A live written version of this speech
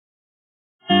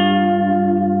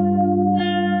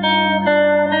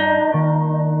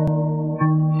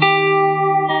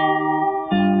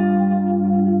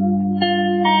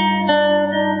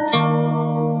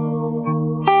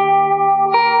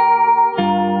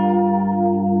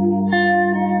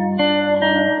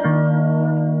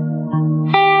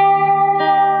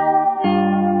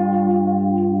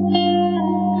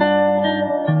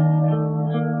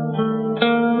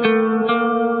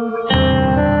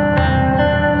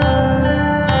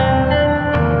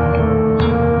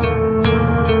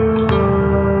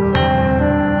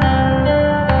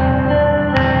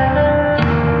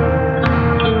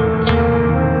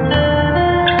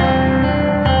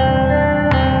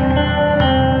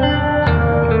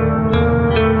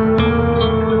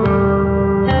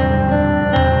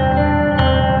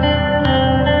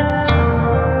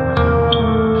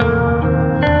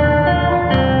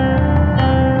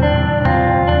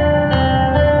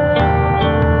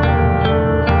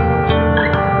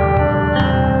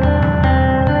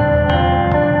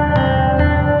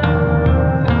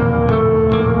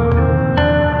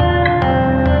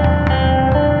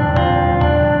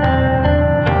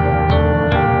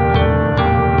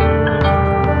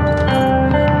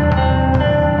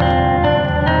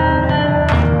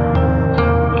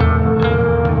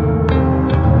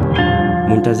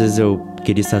Muitas vezes eu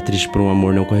queria estar triste por um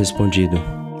amor não correspondido.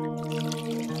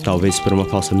 Talvez por uma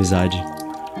falsa amizade.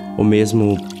 Ou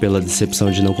mesmo pela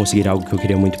decepção de não conseguir algo que eu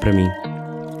queria muito pra mim.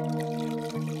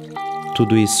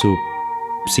 Tudo isso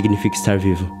significa estar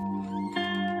vivo.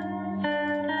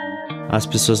 As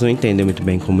pessoas não entendem muito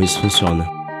bem como isso funciona.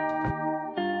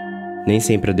 Nem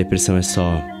sempre a depressão é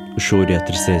só o choro e a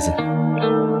tristeza.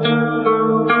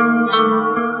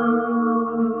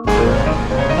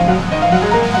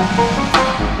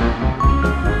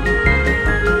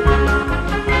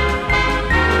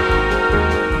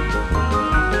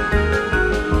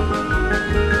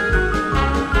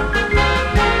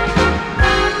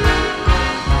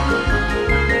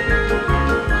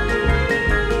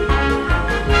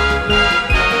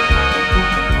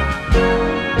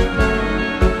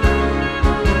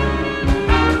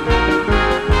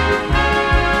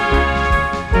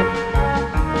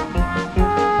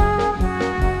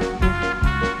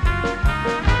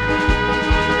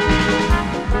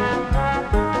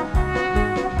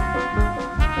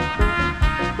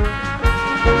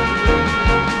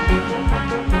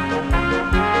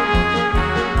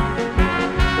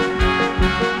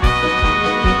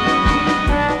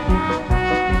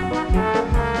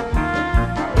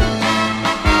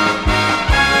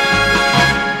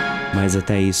 Mas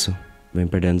até isso vem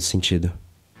perdendo sentido.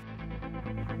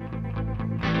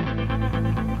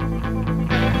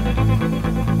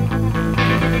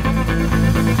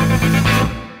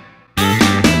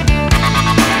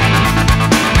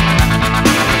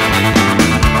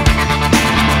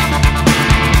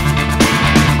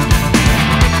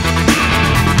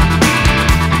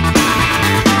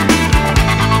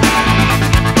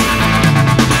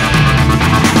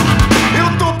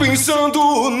 Eu tô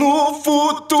pensando no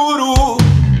futuro.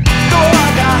 Tô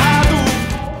agarrado.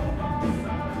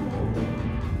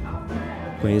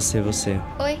 Conhecer você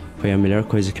Oi. foi a melhor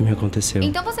coisa que me aconteceu.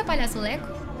 Então você é palhaço Leco?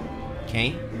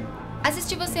 Quem?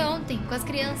 Assisti você ontem, com as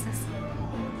crianças.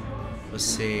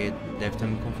 Você deve estar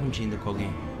me confundindo com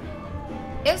alguém.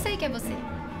 Eu sei que é você.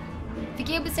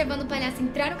 Fiquei observando o palhaço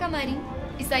entrar no camarim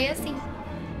e sair assim.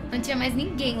 Não tinha mais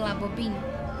ninguém lá, bobinho.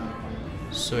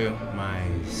 Sou eu,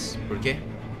 mas por quê?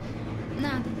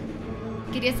 Nada.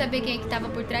 Queria saber quem é que tava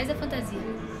por trás da fantasia.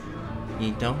 E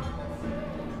então?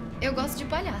 Eu gosto de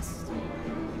palhaços.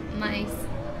 Mas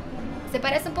você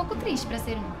parece um pouco triste pra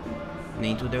ser um.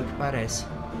 Nem tudo é o que parece.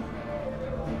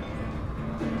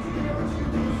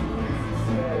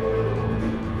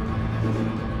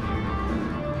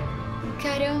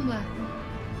 Caramba,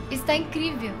 está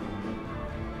incrível.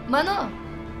 Mano,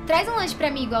 traz um lanche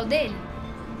pra mim igual dele.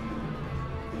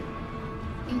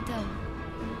 Então,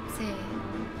 você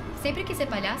sempre quis ser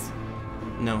palhaço?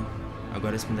 Não.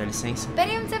 Agora você me dá licença?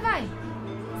 Peraí, onde você vai?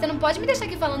 Você não pode me deixar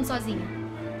aqui falando sozinha.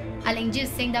 Além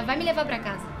disso, você ainda vai me levar pra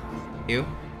casa. Eu?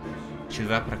 Te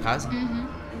levar pra casa? Uhum.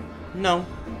 Não.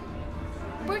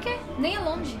 Por quê? Nem é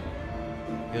longe.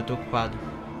 Eu tô ocupado.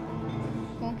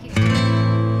 Com o quê?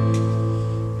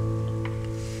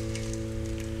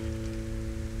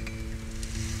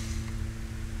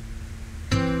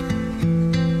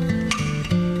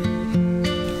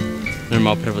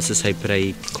 Normal pra você sair por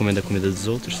aí comendo a comida dos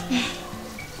outros?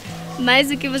 Mais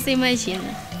do que você imagina.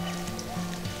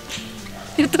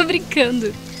 Eu tô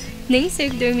brincando. Nem sei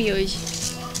o que dormi hoje.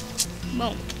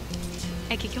 Bom,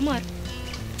 é aqui que eu moro.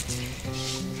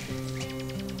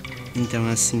 Então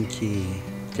é assim que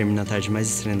termina a tarde mais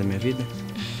estranha da minha vida?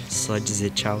 Só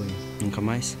dizer tchau e nunca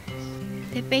mais?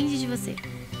 Depende de você.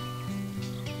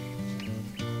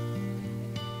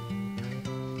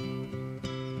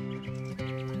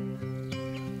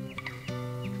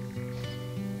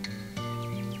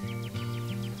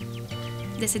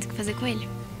 Decido o que fazer com ele.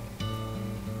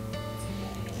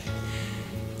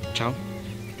 Tchau.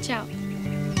 Tchau.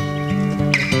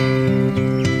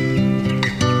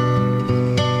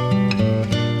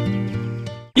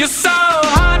 You're so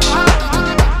hot,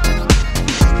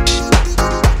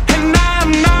 and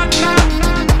I'm not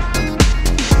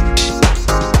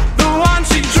the one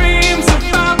she dreams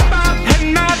about,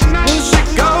 and not when she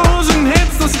goes and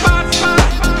hits the spot,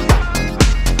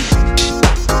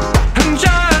 and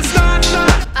just not.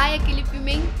 Ai, aquele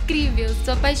filme é incrível.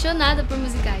 Sou apaixonada por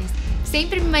musicais.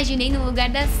 Sempre me imaginei no lugar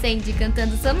da Sandy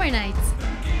cantando Summer Nights.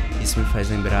 Isso me faz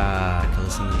lembrar aquela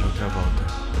cena de outra volta.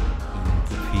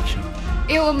 Em Pulp Fiction.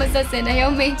 Eu amo essa cena, é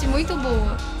realmente muito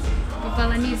boa. Por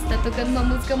falar nisso, tá tocando uma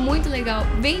música muito legal.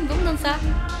 Vem, vamos dançar.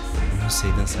 Não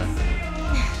sei dançar.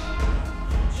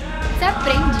 Você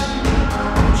aprende.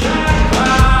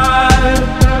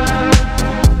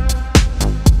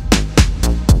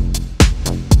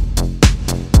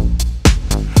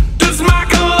 Does my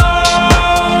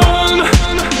cologne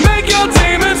make your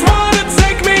day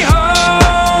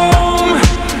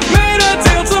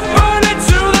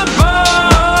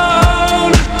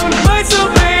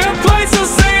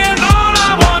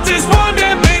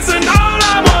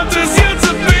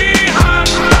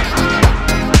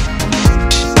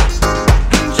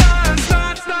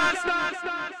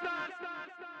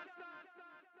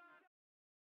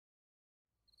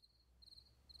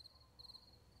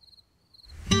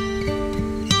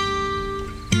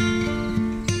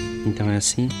Então é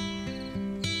assim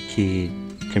que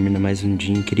termina mais um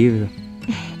dia incrível?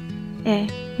 É,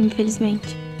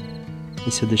 infelizmente. E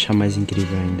se eu deixar mais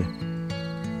incrível ainda?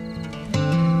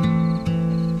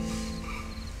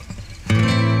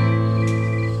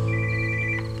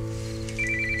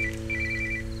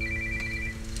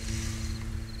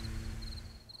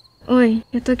 Oi,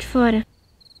 eu tô aqui fora.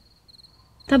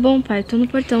 Tá bom, pai, tô no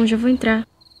portão, já vou entrar.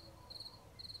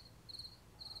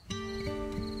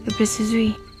 Eu preciso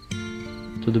ir.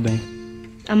 Tudo bem.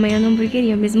 Amanhã na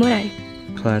hamburgueria, mesmo horário.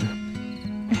 Claro.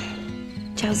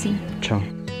 Tchauzinho. Tchau.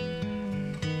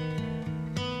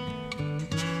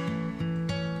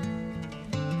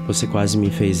 Você quase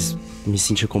me fez me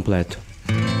sentir completo.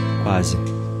 Quase.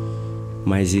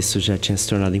 Mas isso já tinha se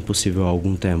tornado impossível há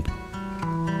algum tempo.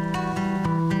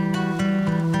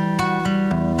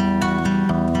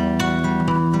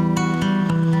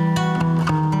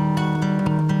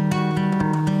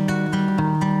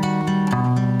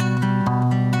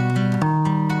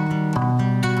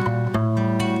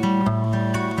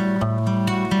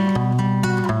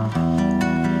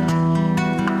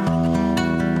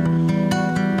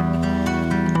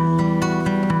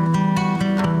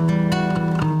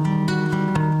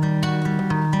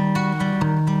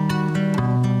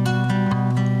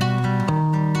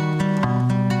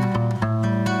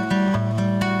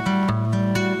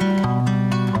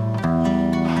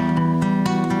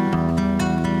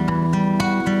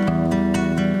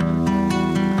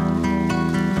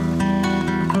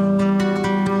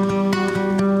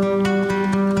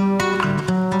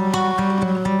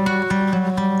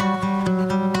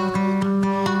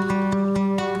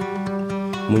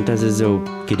 Muitas vezes eu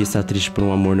queria estar triste por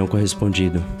um amor não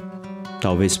correspondido.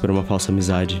 Talvez por uma falsa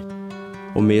amizade.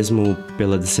 Ou mesmo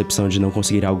pela decepção de não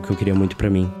conseguir algo que eu queria muito pra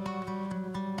mim.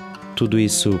 Tudo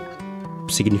isso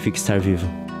significa estar vivo.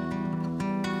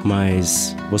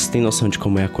 Mas você tem noção de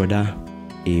como é acordar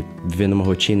e viver numa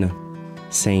rotina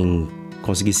sem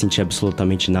conseguir sentir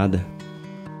absolutamente nada?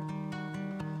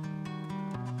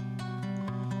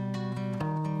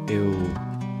 Eu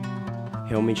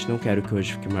realmente não quero que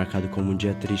hoje fique marcado como um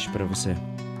dia triste pra você.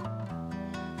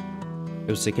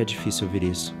 Eu sei que é difícil ouvir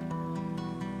isso.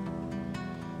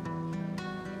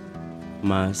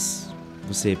 Mas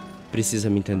você precisa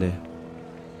me entender.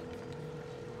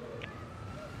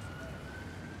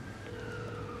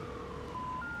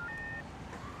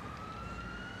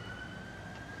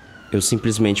 Eu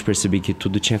simplesmente percebi que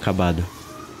tudo tinha acabado.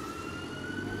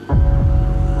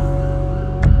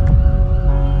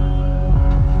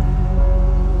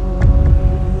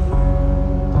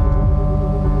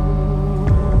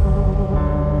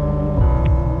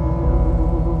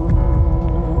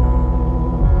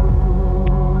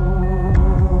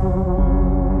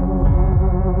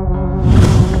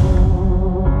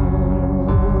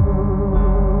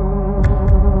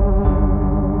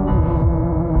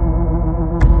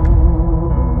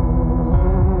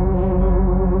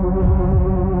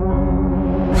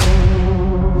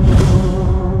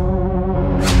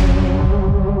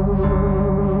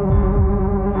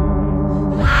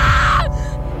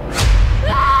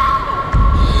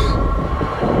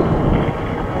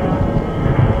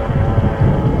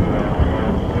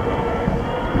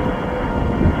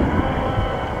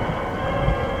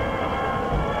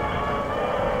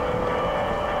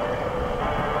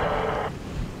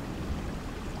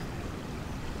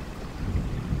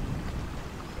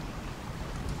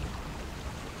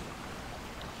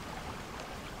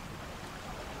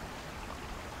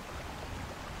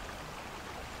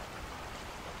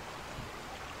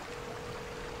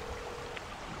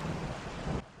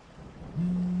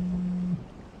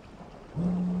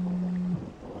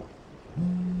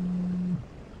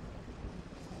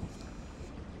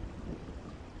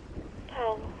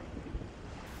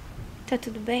 Tá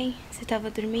tudo bem? Você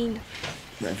tava dormindo?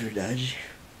 Na verdade,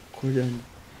 acordando.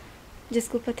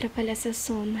 Desculpa atrapalhar seu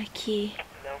sono aqui.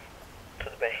 Não,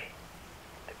 tudo bem.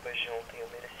 Depois de ontem eu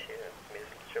merecia mesmo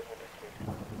que isso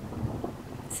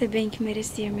acontecesse. Se bem que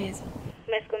merecia mesmo.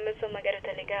 Mas como eu sou uma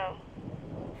garota legal...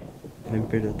 Vai me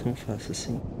perder tão fácil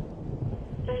assim?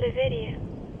 Não deveria.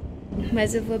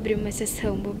 Mas eu vou abrir uma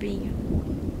exceção, bobinho.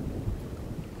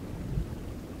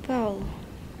 Paulo,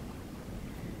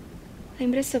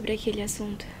 lembra sobre aquele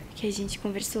assunto que a gente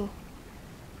conversou?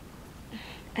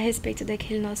 A respeito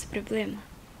daquele nosso problema?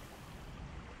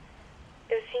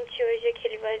 Eu senti hoje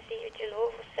aquele vazio de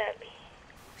novo, sabe?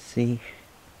 Sim,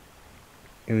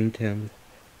 eu entendo.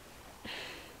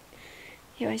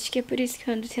 Eu acho que é por isso que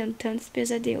eu ando tendo tantos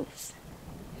pesadelos.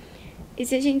 E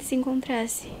se a gente se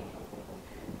encontrasse?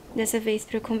 Dessa vez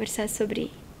pra conversar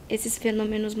sobre esses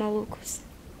fenômenos malucos.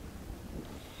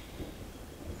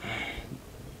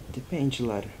 Depende,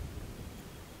 Lara.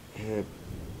 É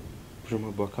por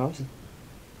uma boa causa?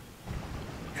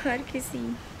 Claro que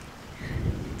sim.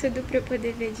 Tudo pra eu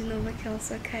poder ver de novo aquela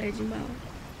sua cara de mal,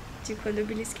 de quando eu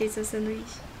belisquei seu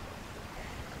sanduíche.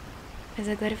 Mas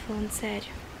agora falando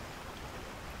sério,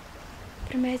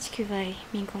 promete que vai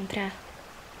me encontrar?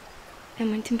 É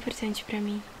muito importante pra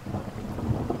mim.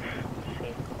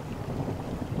 Sim.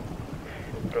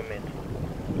 Eu prometo.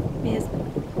 Mesmo?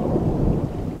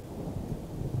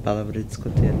 Palavra de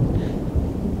escoteiro.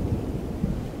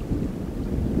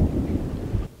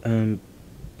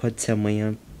 Pode ser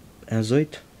amanhã às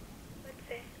 8? Pode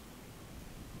ser.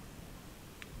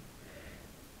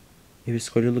 Eu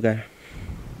escolho o lugar.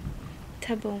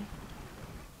 Tá bom.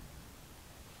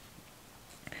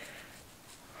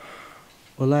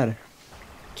 Ô, Lara.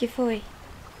 Que foi?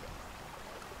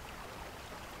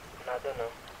 Nada não.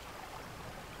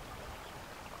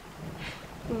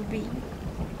 Bobinho.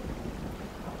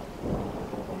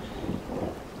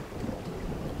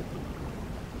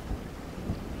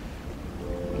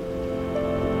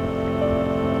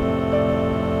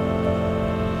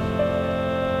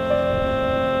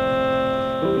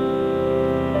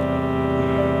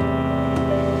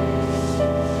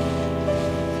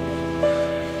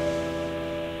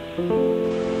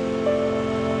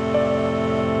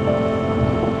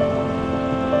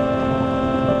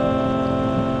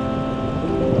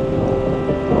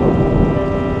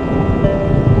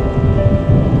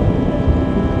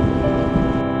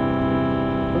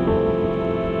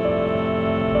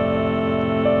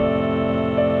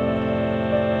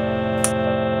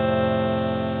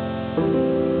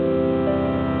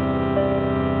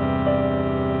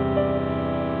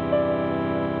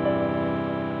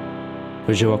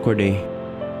 Hoje eu acordei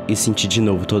e senti de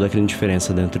novo toda aquela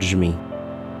indiferença dentro de mim.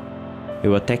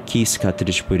 Eu até quis ficar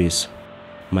triste por isso,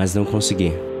 mas não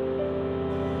consegui.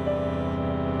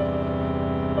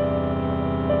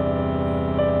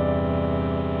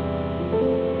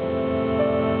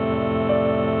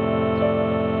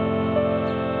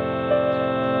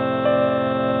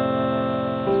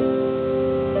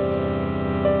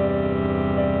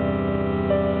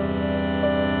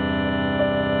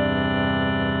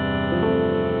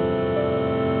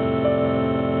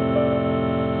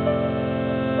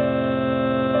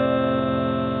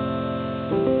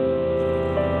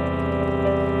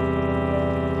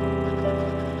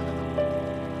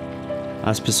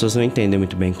 As pessoas não entendem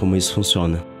muito bem como isso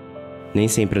funciona. Nem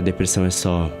sempre a depressão é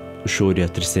só o choro e a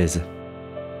tristeza.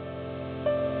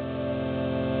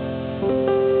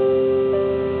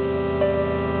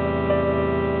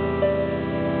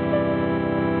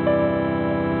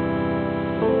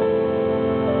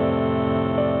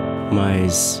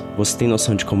 Mas você tem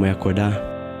noção de como é acordar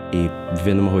e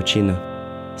viver numa rotina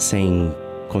sem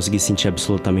conseguir sentir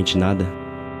absolutamente nada?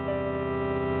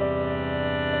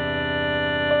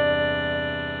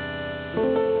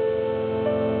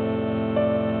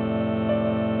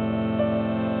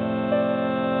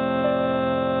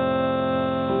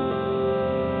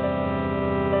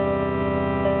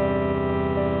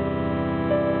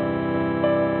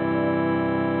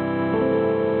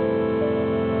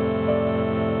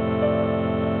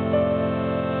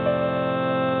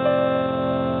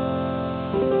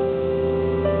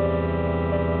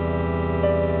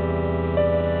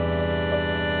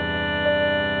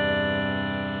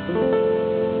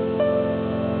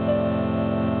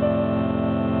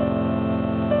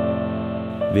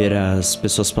 Ver as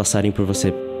pessoas passarem por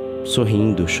você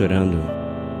sorrindo, chorando,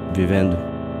 vivendo,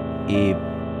 e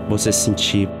você se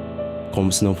sentir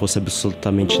como se não fosse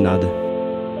absolutamente nada.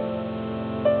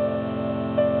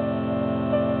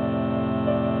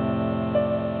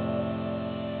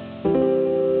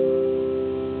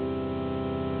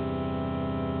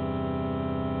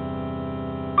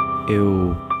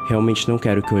 Eu realmente não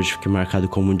quero que hoje fique marcado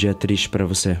como um dia triste pra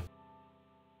você.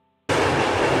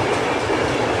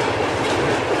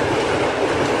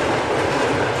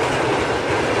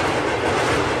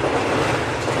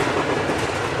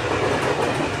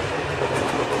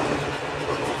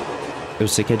 Eu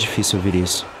sei que é difícil ouvir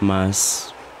isso,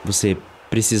 mas você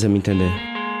precisa me entender.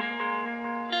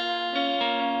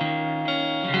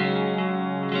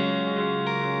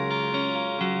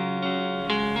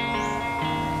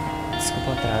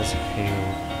 Desculpa o atraso,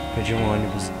 eu perdi um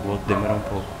ônibus, o outro demorou um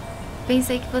pouco.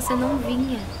 Pensei que você não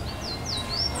vinha.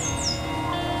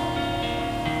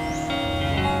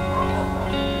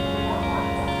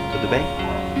 Tudo bem?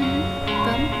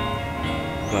 Vamos?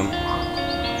 Vamos.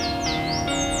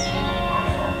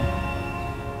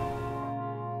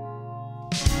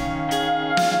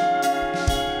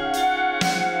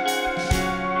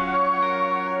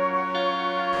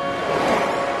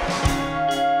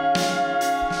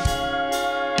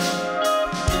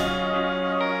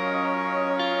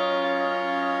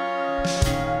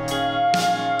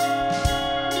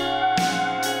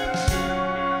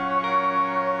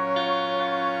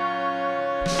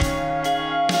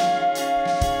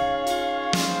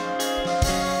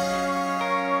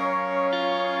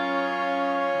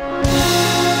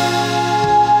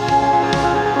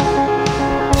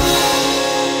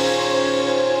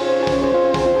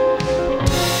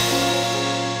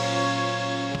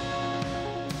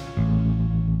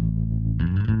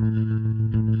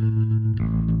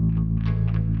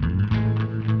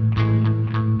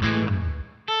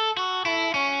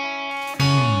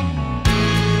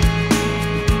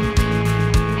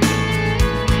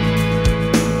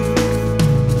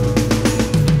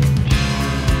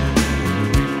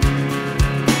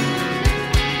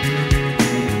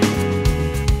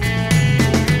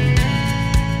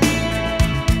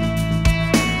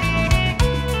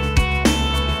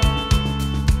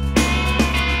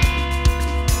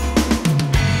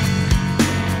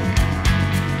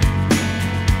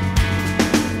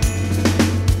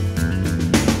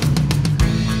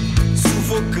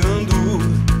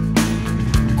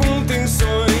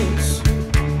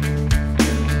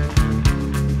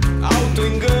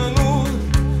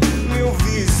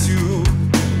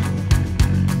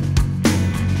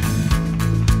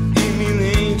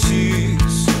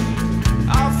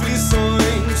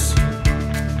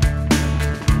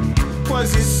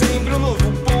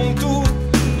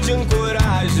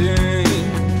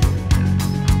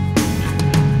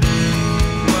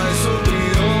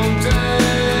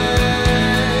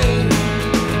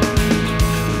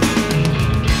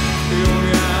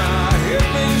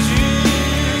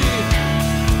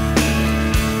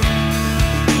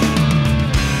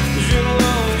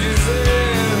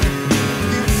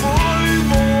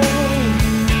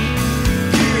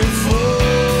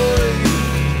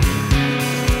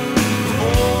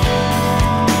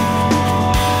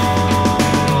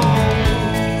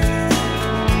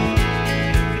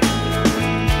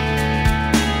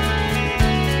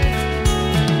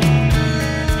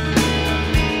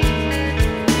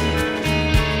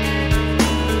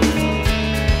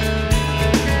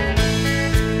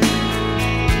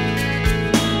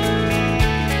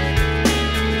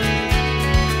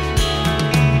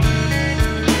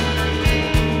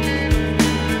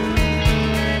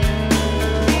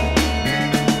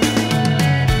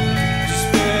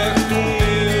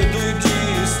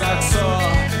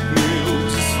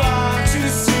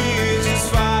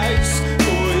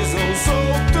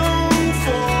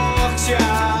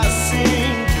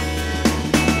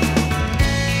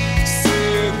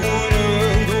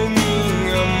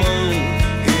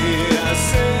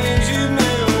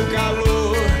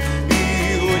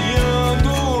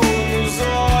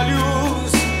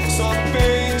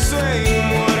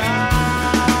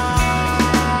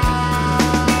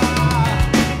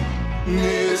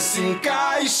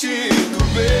 sentindo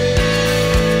bem.